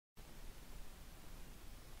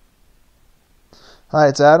Hi,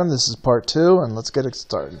 it's Adam. This is part 2, and let's get it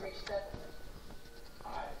started. You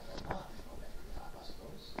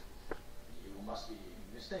must be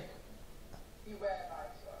mistaken. Beware, my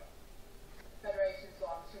son. Federation's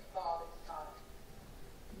gone too far this time.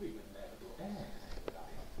 We would never do anything without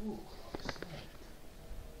a fool understand.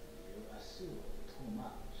 You assume too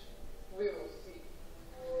much. We will see.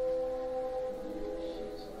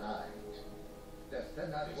 She's right.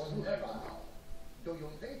 Do you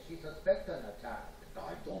think she suspects an attack?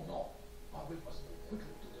 I don't know. But we must move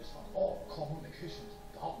quickly to disrupt all communications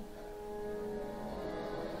down there.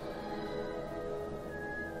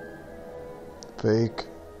 Fake.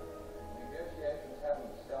 Negotiations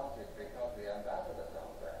haven't started because the ambassador's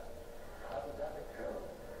out there. How would that be true?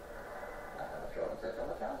 I have assurances on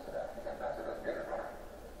the chance of that. The ambassador's beautiful.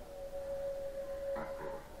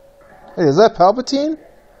 Hey, is that Palpatine?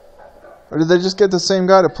 Or did they just get the same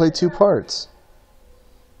guy to play 2 parts?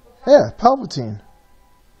 Yeah, Palpatine.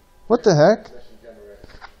 What the heck? A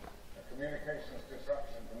communications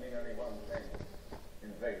disruption can mean only one thing.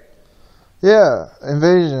 Invasion. Yeah,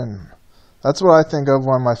 invasion. That's what I think of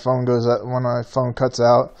when my phone when my phone cuts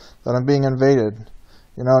out, that I'm being invaded.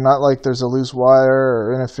 You know, not like there's a loose wire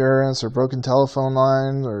or interference or broken telephone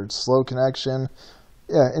line or slow connection.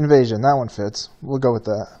 Yeah, invasion. That one fits. We'll go with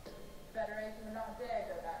that. Federation will not dare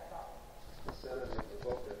go that far. The Senate has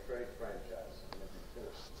revoked their trade franchise.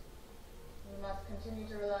 We must continue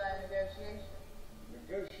to rely on negotiation.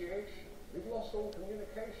 Negotiation? We've lost all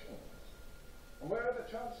communications. And where are the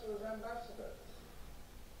Chancellor's ambassadors?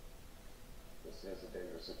 This is a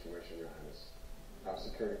dangerous situation, Your Highness. Our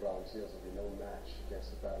security volunteers will be no match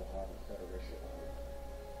against the battle-hardened Federation army.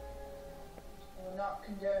 We will not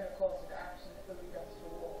condone a course of action that will lead us to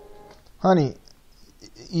war. Honey,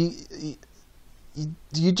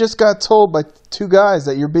 you just got told by 2 guys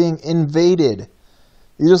that you're being invaded.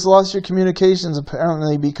 You just lost your communications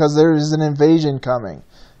apparently because there is an invasion coming.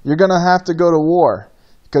 You're going to have to go to war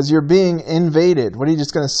because you're being invaded. What, are you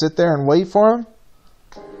just going to sit there and wait for them?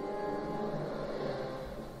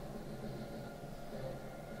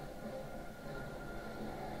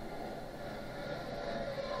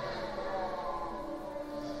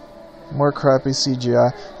 More crappy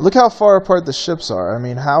CGI. Look how far apart the ships are. I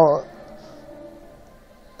mean, how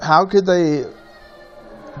could they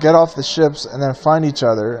get off the ships and then find each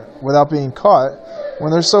other without being caught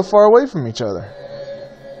when they're so far away from each other?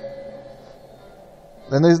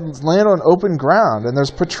 Then they land on open ground and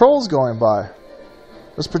there's patrols going by.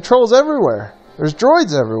 There's patrols everywhere. There's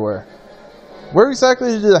droids everywhere. Where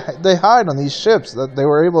exactly did they hide on these ships that they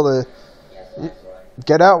were able to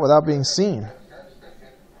get out without being seen?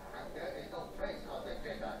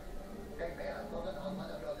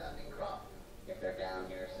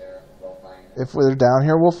 If they're down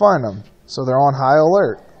here, we'll find them. So they're on high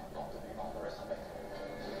alert.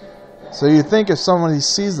 So you'd think if somebody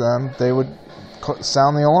sees them, they would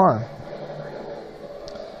sound the alarm.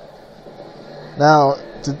 Now,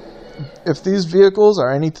 if these vehicles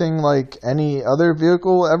are anything like any other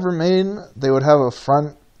vehicle ever made, they would have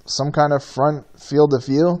some kind of front field of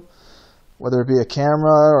view, whether it be a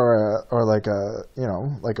camera or like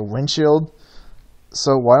a windshield.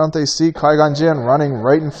 So why don't they see Qui-Gon Jinn running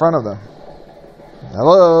right in front of them?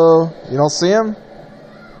 Hello? You don't see him?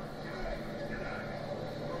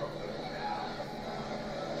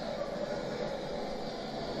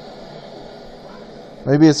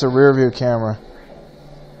 Maybe it's a rear view camera.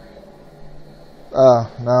 Oh,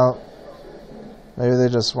 no. Maybe they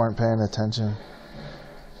just weren't paying attention.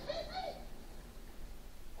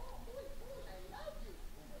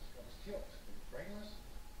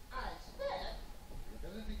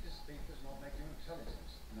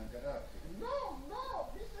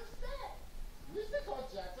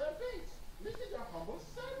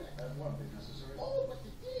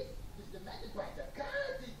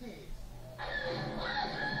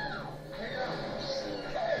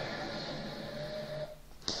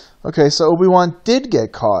 Okay, so Obi-Wan did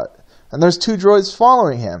get caught, and there's 2 droids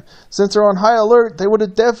following him. Since they're on high alert, they would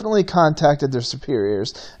have definitely contacted their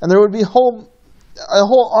superiors, and there would be a whole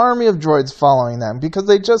army of droids following them, because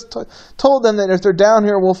they just told them that if they're down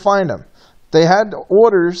here, we'll find them. They had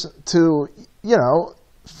orders to,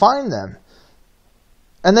 find them.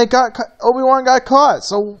 And Obi-Wan got caught,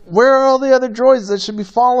 so where are all the other droids that should be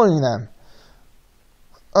following them?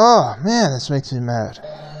 Oh, man, this makes me mad.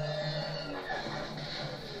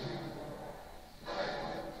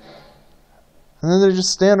 And then they just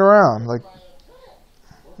stand around like.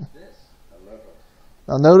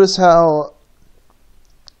 Now notice how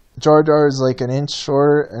Jar Jar is like an inch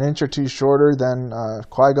or 2 shorter than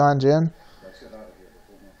Qui-Gon Jinn. Let's get out of here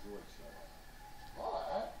before more droids show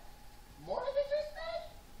up. More than just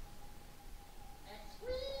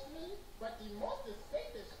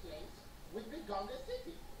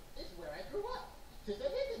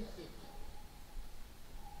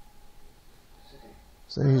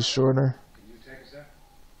So he's shorter. Can you take us there?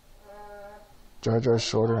 Jar Jar's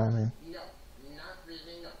shorter, I mean. No, not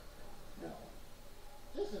really, no. No.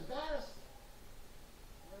 It's embarrassing.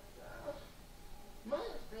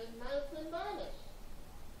 Mine's been vanished.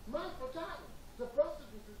 Mine's forgotten. The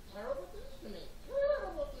process was a terrible things to me.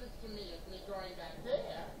 Terrible things to me as me going back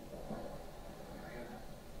there.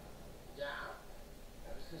 Yeah?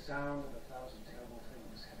 That is the sound of 1,000 terrible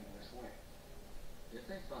things heading this way. If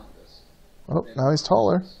they find us, Oh, now he's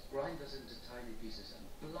taller. grind us into tiny pieces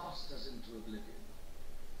and blast us into oblivion.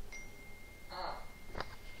 Ah.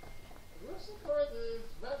 Lucifer is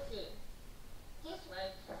resting. This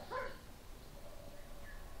way. Hurry.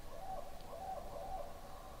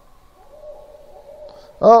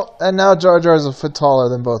 Oh, and now Jar Jar's a foot taller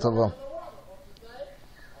than both of them.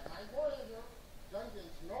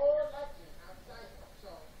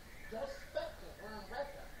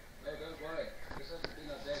 Hey, don't worry. This hasn't been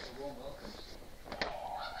a day for warm welcomes.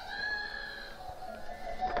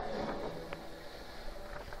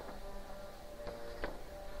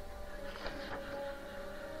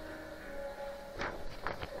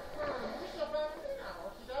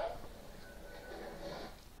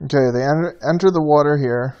 Okay, they enter the water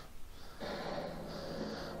here.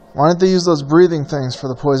 Why didn't they use those breathing things for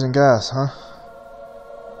the poison gas, huh?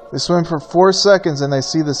 They swim for 4 seconds and they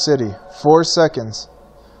see the city. 4 seconds.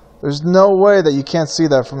 There's no way that you can't see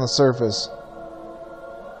that from the surface.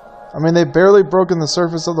 I mean, they barely broken the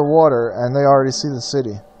surface of the water and they already see the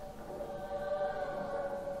city.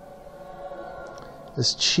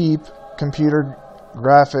 This cheap computer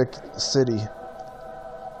graphic city.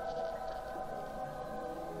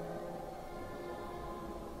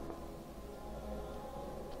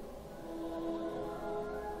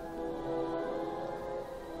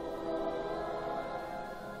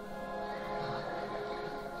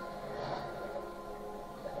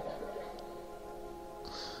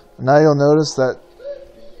 Now you'll notice that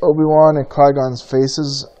Obi-Wan and Qui-Gon's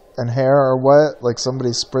faces and hair are wet, like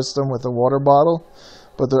somebody spritzed them with a water bottle,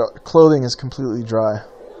 but their clothing is completely dry.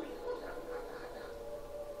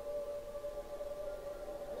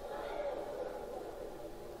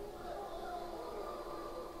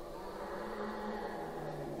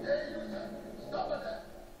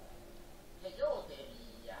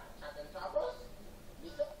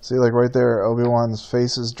 See, like right there, Obi-Wan's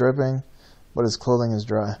face is dripping, but his clothing is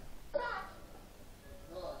dry.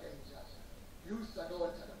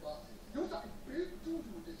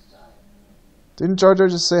 Didn't Jar Jar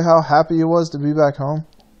just say how happy he was to be back home?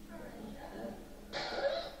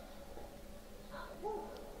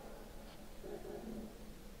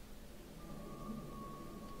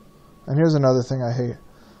 And here's another thing I hate.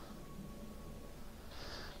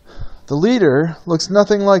 The leader looks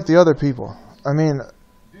nothing like the other people. I mean,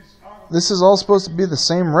 this is all supposed to be the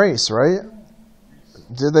same race, right?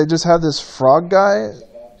 Did they just have this frog guy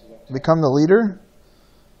become the leader?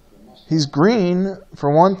 He's green,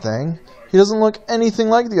 for one thing. He doesn't look anything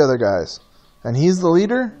like the other guys. And he's the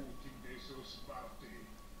leader?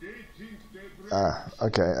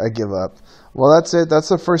 Okay, I give up. Well, that's it. That's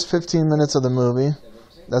the first 15 minutes of the movie.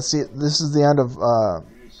 This is the end of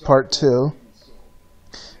part 2.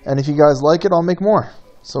 And if you guys like it, I'll make more.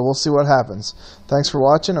 So we'll see what happens. Thanks for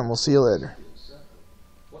watching, and we'll see you later.